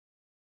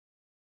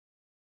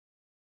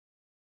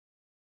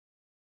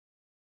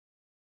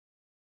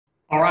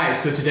All right,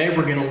 so today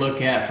we're going to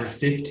look at, for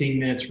 15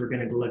 minutes, we're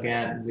going to look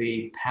at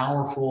the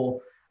powerful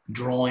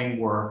drawing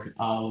work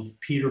of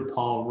Peter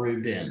Paul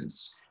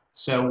Rubens.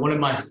 So one of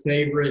my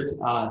favorite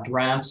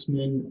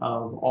draftsmen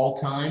of all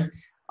time.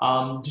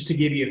 Just to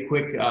give you a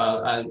quick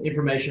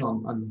information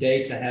on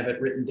dates, I have it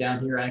written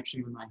down here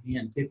actually in my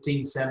hand,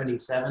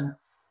 1577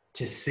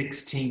 to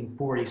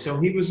 1640.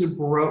 So he was a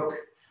Baroque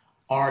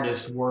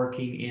artist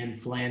working in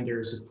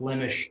Flanders, a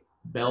Flemish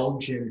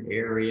Belgian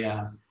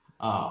area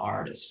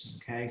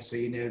artist. Okay, so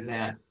you know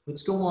that.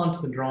 Let's go on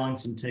to the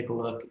drawings and take a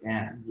look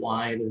at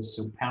why they're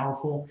so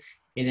powerful,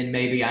 and then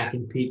maybe I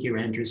can pique your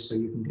interest so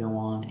you can go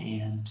on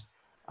and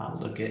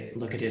look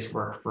at his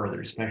work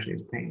further, especially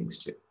his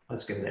paintings too.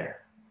 Let's go there.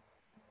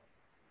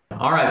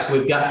 All right, so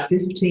we've got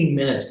 15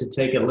 minutes to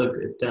take a look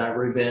at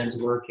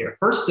Rubens' work here.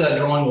 First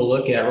drawing we'll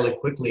look at really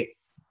quickly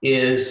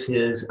is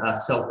his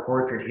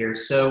self-portrait here.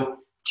 So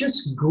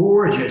just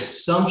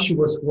gorgeous,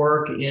 sumptuous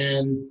work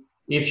in,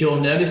 if you'll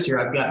notice here,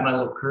 I've got my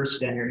little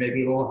cursor down here,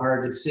 maybe a little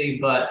hard to see,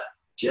 but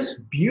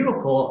just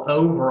beautiful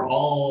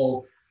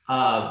overall,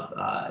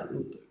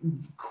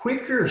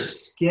 quicker,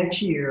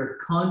 sketchier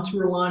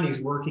contour line.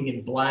 He's working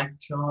in black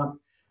chalk,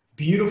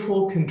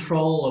 beautiful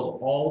control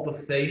of all the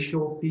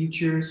facial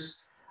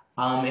features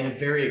in a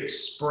very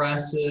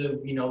expressive,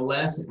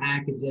 less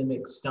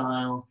academic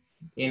style,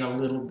 and a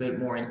little bit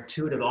more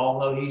intuitive,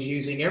 although he's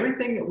using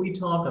everything that we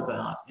talk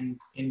about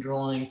in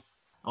drawing,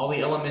 all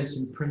the elements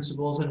and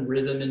principles and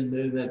rhythm and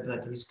movement,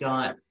 but he's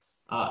got,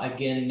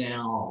 again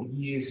now,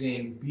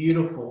 using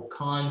beautiful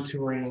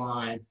contouring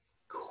line,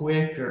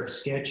 quicker,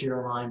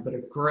 sketchier line, but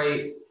a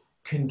great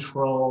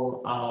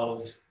control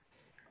of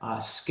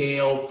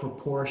scale,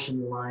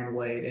 proportion, line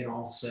weight, and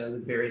also the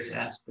various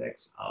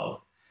aspects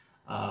of,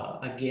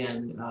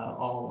 again,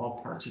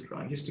 all parts of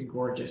drawing. Just a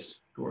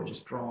gorgeous,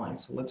 gorgeous drawing.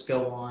 So let's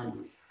go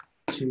on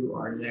to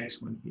our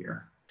next one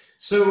here.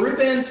 So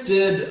Rubens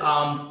did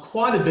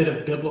quite a bit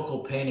of biblical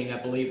painting.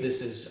 I believe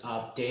this is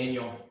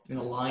Daniel in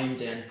a lion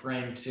den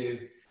praying to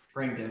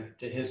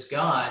his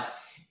God.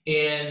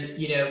 And,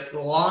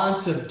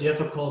 lots of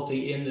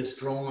difficulty in this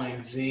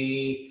drawing.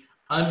 The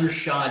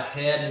undershot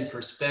head in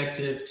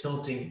perspective,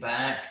 tilting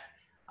back,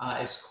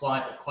 is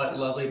quite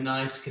lovely.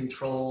 Nice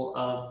control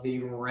of the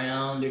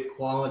rounded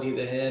quality of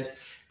the head.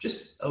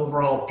 Just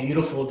overall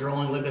beautiful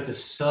drawing. Look at the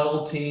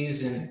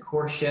subtleties and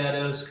coarse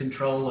shadows,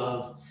 control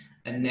of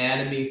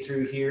anatomy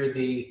through here.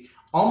 The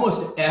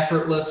almost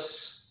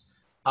effortless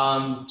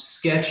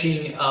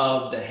sketching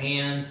of the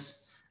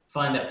hands.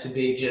 Find that to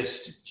be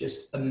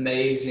just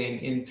amazing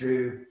in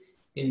through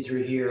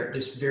here.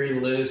 Just very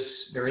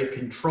loose, very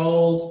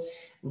controlled.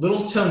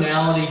 Little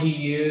tonality he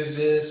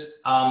uses.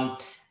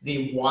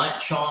 The white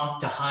chalk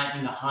to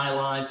heighten the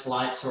highlights,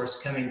 light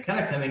source coming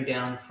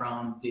down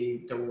from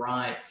the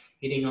right,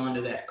 hitting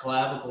onto that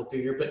clavicle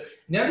through here. But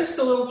notice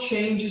the little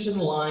changes in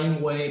line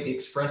weight, the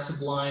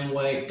expressive line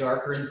weight,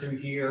 darker in through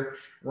here,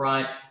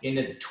 right? And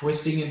the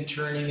twisting and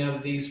turning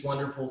of these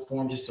wonderful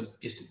forms,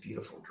 just a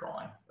beautiful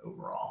drawing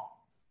overall.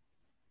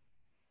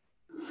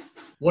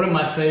 One of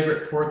my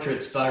favorite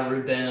portraits by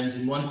Rubens,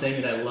 and one thing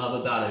that I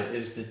love about it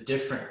is the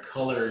different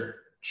colored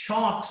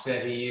chalks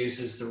that he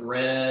uses, the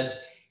red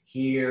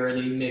here, and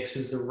then he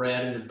mixes the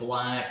red and the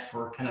black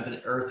for kind of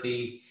an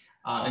earthy,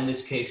 in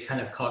this case,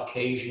 kind of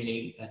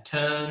Caucasian-y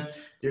tone.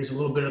 There's a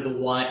little bit of the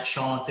white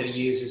chalk that he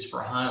uses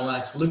for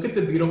highlights. Look at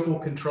the beautiful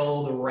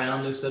control, the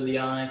roundness of the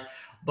eye,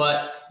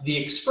 but the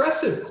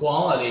expressive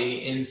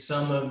quality in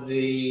some of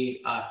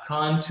the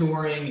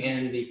contouring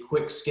and the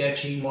quick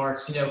sketching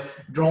marks.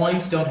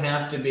 Drawings don't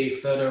have to be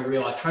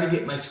photoreal. I try to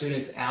get my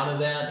students out of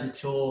that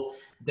until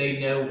they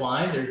know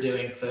why they're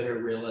doing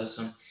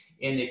photorealism.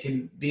 And it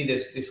can be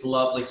this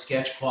lovely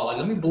sketch quality.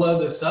 Let me blow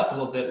this up a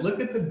little bit. Look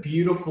at the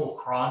beautiful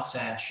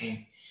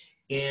cross-hatching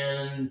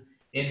in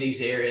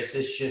these areas.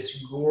 It's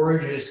just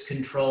gorgeous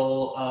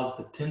control of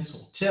the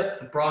pencil tip,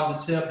 the broad of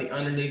the tip, the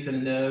underneath of the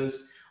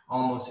nose,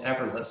 almost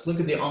effortless.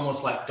 Look at the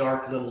almost like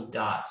dark little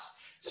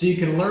dots. So you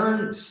can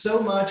learn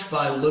so much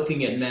by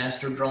looking at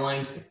master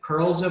drawings, the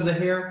curls of the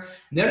hair.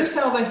 Notice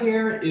how the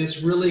hair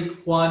is really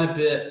quite a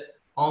bit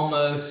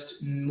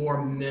almost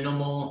more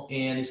minimal,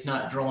 and it's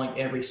not drawing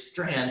every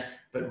strand,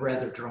 but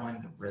rather drawing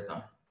the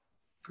rhythm.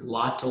 A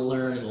lot to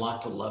learn and a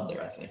lot to love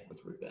there, I think, with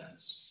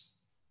Rubens.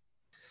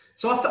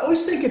 So I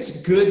always think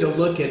it's good to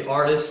look at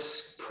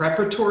artists'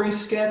 preparatory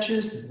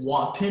sketches,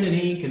 pen and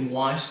ink and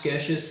wash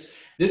sketches.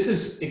 This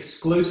is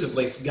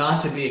exclusively, it's got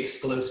to be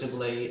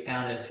exclusively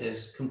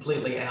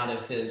completely out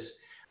of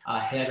his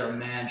head or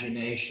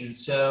imagination.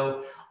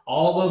 So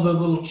all of the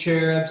little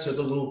cherubs or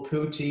the little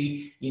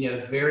putti,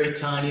 very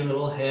tiny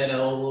little head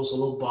ovals, a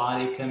little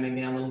body coming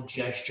down, a little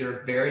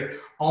gesture, very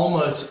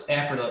almost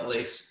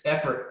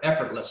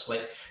effortlessly.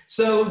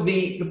 So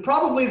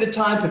probably the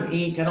type of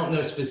ink, I don't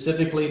know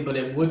specifically, but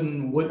it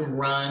wouldn't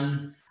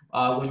run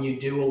when you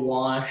do a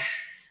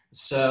wash.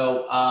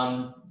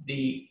 So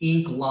the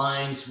ink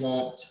lines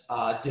won't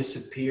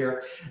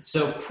disappear.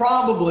 So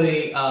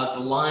probably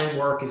the line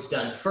work is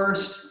done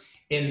first,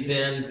 and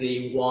then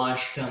the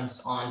wash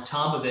comes on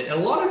top of it. And a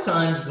lot of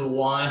times the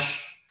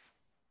wash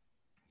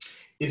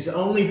is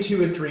only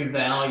 2 or 3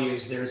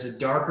 values. There's a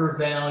darker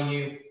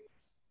value,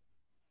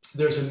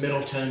 there's a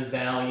middle tone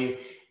value,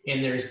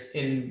 and there's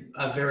in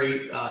a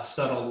very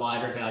subtle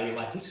lighter value,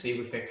 like you see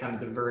with the kind of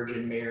the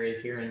Virgin Mary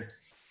here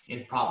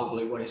in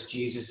probably what is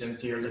Jesus in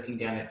here looking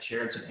down at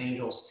cherubs and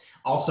angels.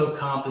 Also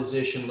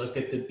composition, look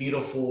at the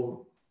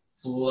beautiful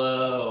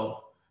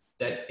flow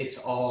that it's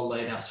all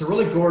laid out. So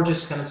really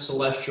gorgeous kind of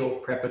celestial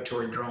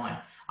preparatory drawing.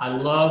 I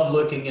love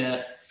looking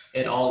at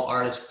all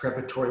artists'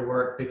 preparatory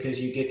work because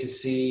you get to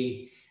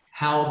see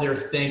how they're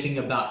thinking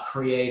about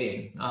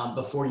creating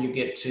before you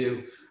get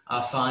to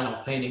a final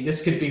painting.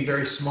 This could be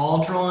very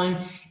small drawing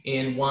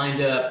and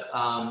wind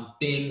up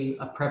being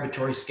a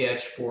preparatory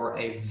sketch for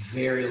a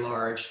very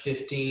large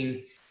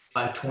 15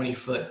 by 20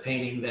 foot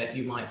painting that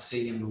you might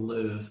see in the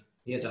Louvre.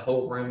 He has a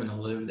whole room in the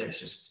Louvre that's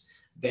just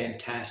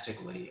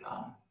fantastically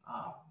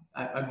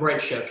a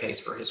great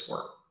showcase for his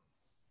work.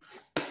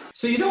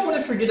 So you don't want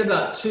to forget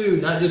about too,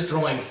 not just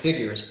drawing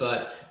figures,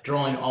 but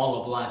drawing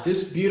all of life.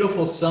 This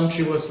beautiful,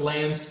 sumptuous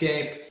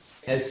landscape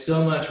has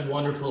so much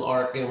wonderful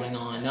art going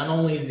on. Not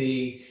only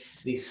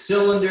the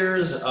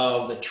cylinders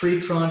of the tree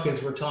trunk,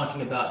 as we're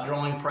talking about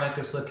drawing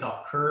practice, look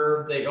how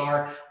curved they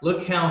are.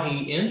 Look how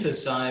he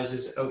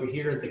emphasizes over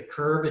here the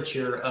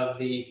curvature of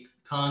the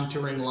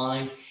contouring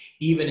line,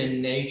 even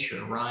in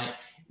nature, right?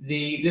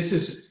 This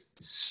is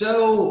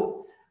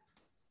so,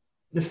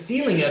 the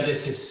feeling of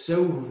this is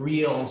so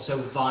real and so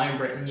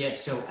vibrant and yet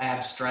so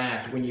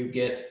abstract when you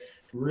get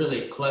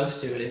really close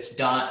to it. It's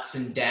dots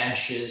and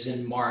dashes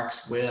and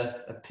marks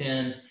with a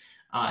pen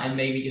and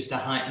maybe just a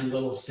heightened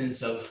little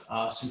sense of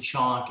some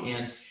chalk.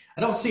 And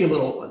I don't see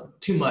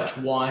too much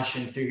wash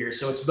in through here.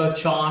 So it's both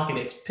chalk and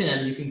it's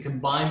pen. You can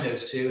combine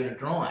those two in a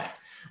drawing.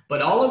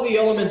 But all of the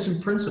elements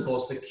and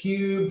principles, the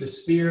cube, the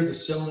sphere, the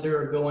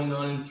cylinder are going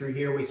on through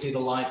here. We see the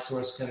light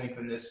source coming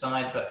from this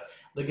side, but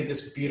look at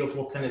this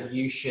beautiful kind of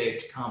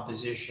U-shaped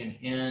composition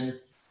in,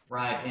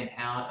 right, and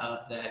out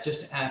of that.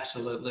 Just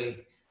absolutely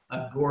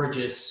a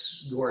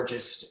gorgeous,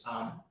 gorgeous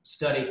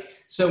study.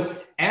 So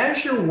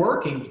as you're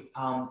working,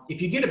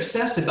 if you get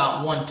obsessed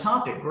about one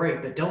topic,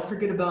 great, but don't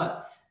forget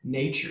about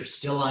nature,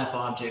 still life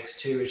objects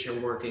too, as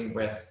you're working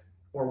with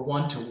or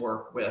want to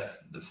work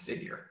with the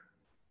figure.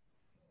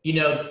 You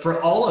know,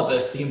 for all of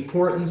us, the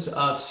importance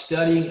of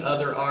studying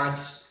other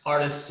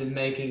artists and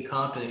making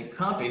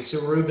copies.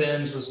 So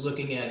Rubens was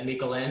looking at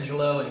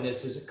Michelangelo, and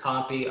this is a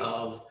copy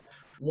of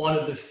one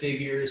of the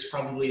figures,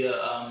 probably maybe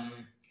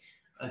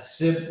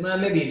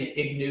an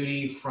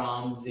Ignuti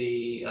from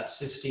the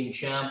Sistine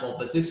Chapel,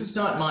 but this is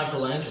not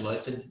Michelangelo.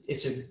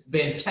 It's a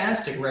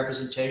fantastic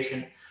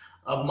representation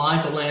of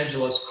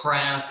Michelangelo's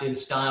craft and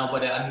style,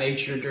 but I made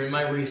sure during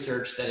my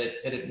research that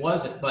it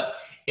wasn't, but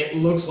it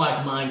looks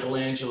like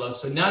Michelangelo.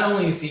 So not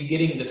only is he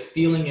getting the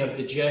feeling of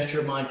the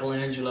gesture of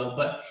Michelangelo,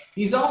 but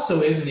he's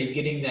also, isn't he,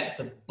 getting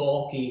the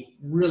bulky,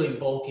 really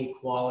bulky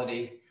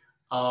quality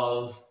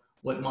of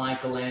what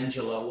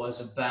Michelangelo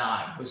was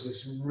about. It was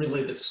just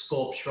really the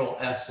sculptural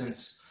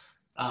essence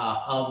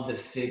of the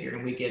figure,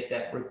 and we get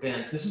that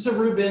Rubens. This is a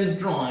Rubens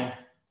drawing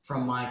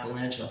from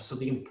Michelangelo. So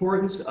the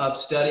importance of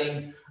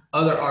studying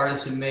other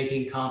artists and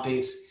making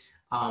copies,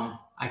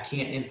 I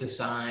can't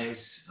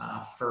emphasize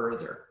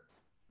further.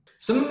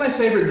 Some of my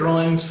favorite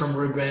drawings from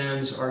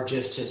Rubens are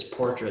just his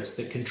portraits,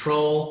 the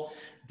control,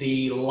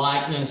 the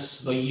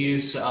likeness, the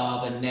use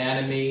of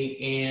anatomy,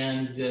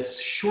 and this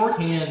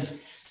shorthand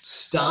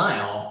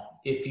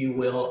style, if you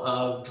will,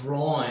 of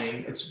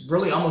drawing. It's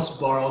really almost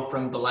borrowed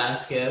from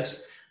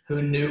Velázquez,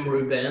 who knew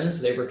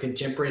Rubens. They were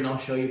contemporary, and I'll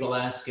show you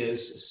Velázquez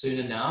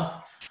soon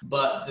enough.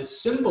 But the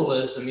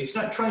symbolism, he's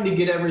not trying to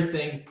get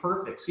everything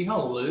perfect. See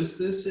how loose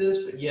this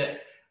is, but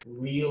yet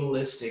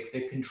realistic,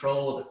 the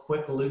control, the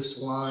quick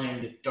loose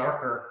line, the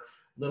darker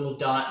little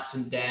dots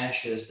and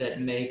dashes that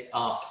make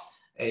up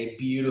a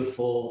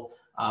beautiful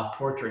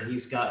portrait.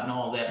 He's gotten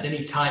all that. Then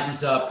he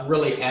tightens up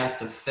really at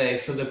the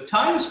face. So the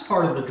tightest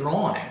part of the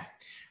drawing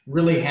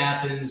really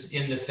happens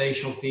in the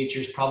facial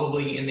features,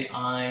 probably in the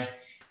eye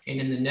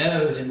and in the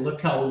nose. And look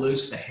how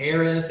loose the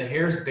hair is. The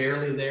hair is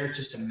barely there,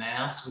 just a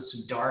mass with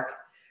some dark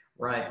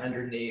right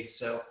underneath.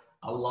 So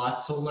a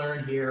lot to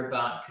learn here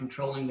about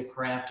controlling the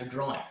craft of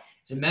drawing.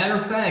 As a matter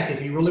of fact,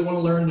 if you really want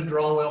to learn to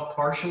draw well,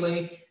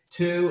 partially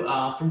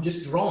from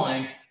just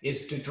drawing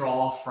is to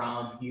draw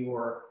from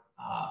your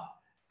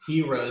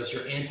heroes,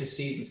 your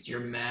antecedents, your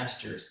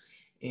masters.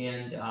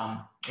 And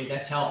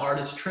that's how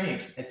artists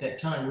trained at that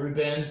time.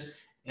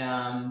 Rubens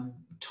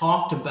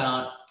talked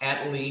about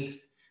at length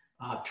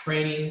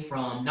training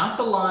from not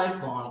the live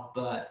model,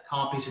 but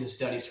copies and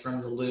studies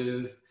from the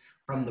Louvre,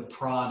 from the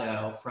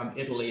Prado, from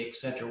Italy,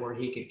 etc., where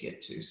he could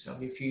get to. So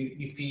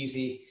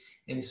Uffizi,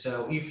 and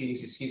so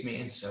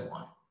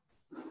on.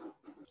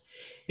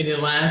 And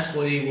then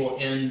lastly, we'll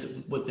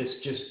end with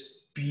this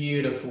just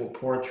beautiful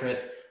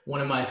portrait.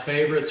 One of my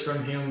favorites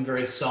from him,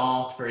 very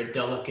soft, very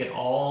delicate.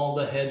 All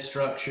the head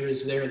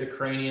structures there, the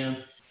cranium,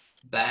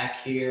 back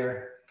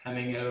here,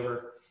 coming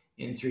over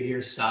in through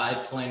here,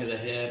 side plane of the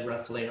head,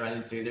 roughly right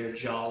in through their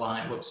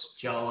jawline. Whoops,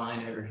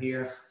 jawline over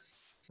here,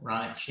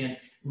 right? Chin,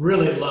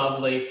 really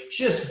lovely,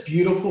 just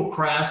beautiful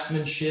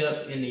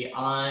craftsmanship in the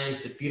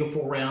eyes, the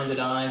beautiful rounded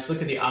eyes.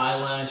 Look at the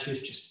eyelashes,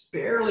 just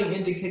barely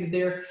indicated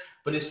there,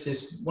 but it's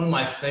this, one of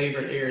my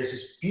favorite areas,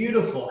 this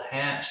beautiful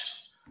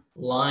hatched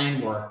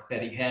line work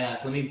that he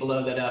has. Let me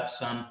blow that up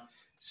some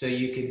so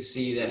you can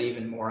see that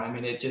even more. I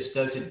mean, it just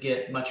doesn't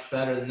get much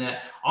better than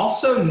that.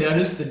 Also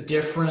notice the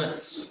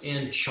difference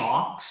in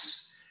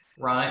chalks,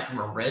 right? From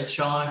a red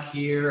chalk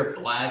here, a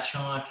black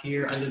chalk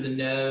here under the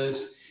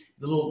nose,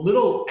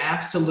 little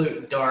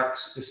absolute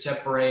darks to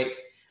separate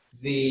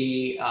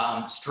the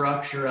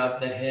structure of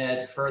the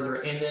head further.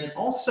 And then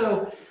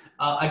also,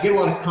 I get a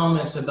lot of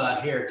comments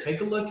about hair.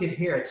 Take a look at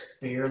hair, it's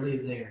barely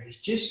there. He's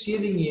just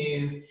giving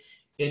you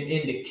an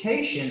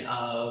indication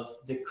of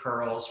the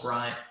curls,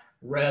 right?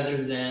 Rather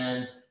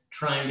than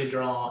trying to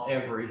draw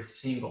every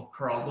single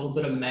curl. A little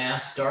bit of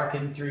mass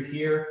darkened through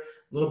here,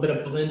 a little bit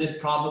of blended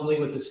probably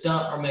with the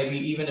stump or maybe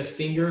even a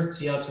finger.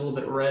 See how it's a little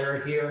bit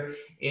redder here?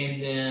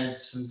 And then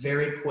some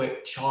very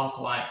quick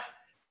chalk-like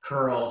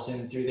curls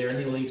in through there. And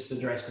he leaves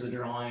the rest of the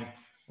drawing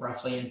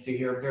roughly in through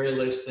here. Very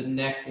loose. The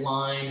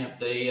neckline of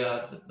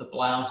the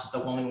blouse that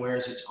the woman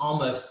wears, it's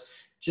almost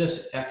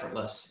just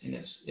effortless in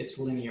its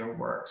linear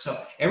work. So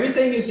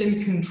everything is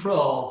in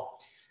control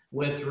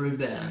with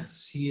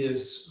Rubens. He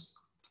is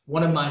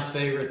one of my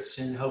favorites,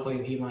 and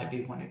hopefully he might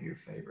be one of your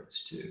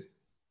favorites too.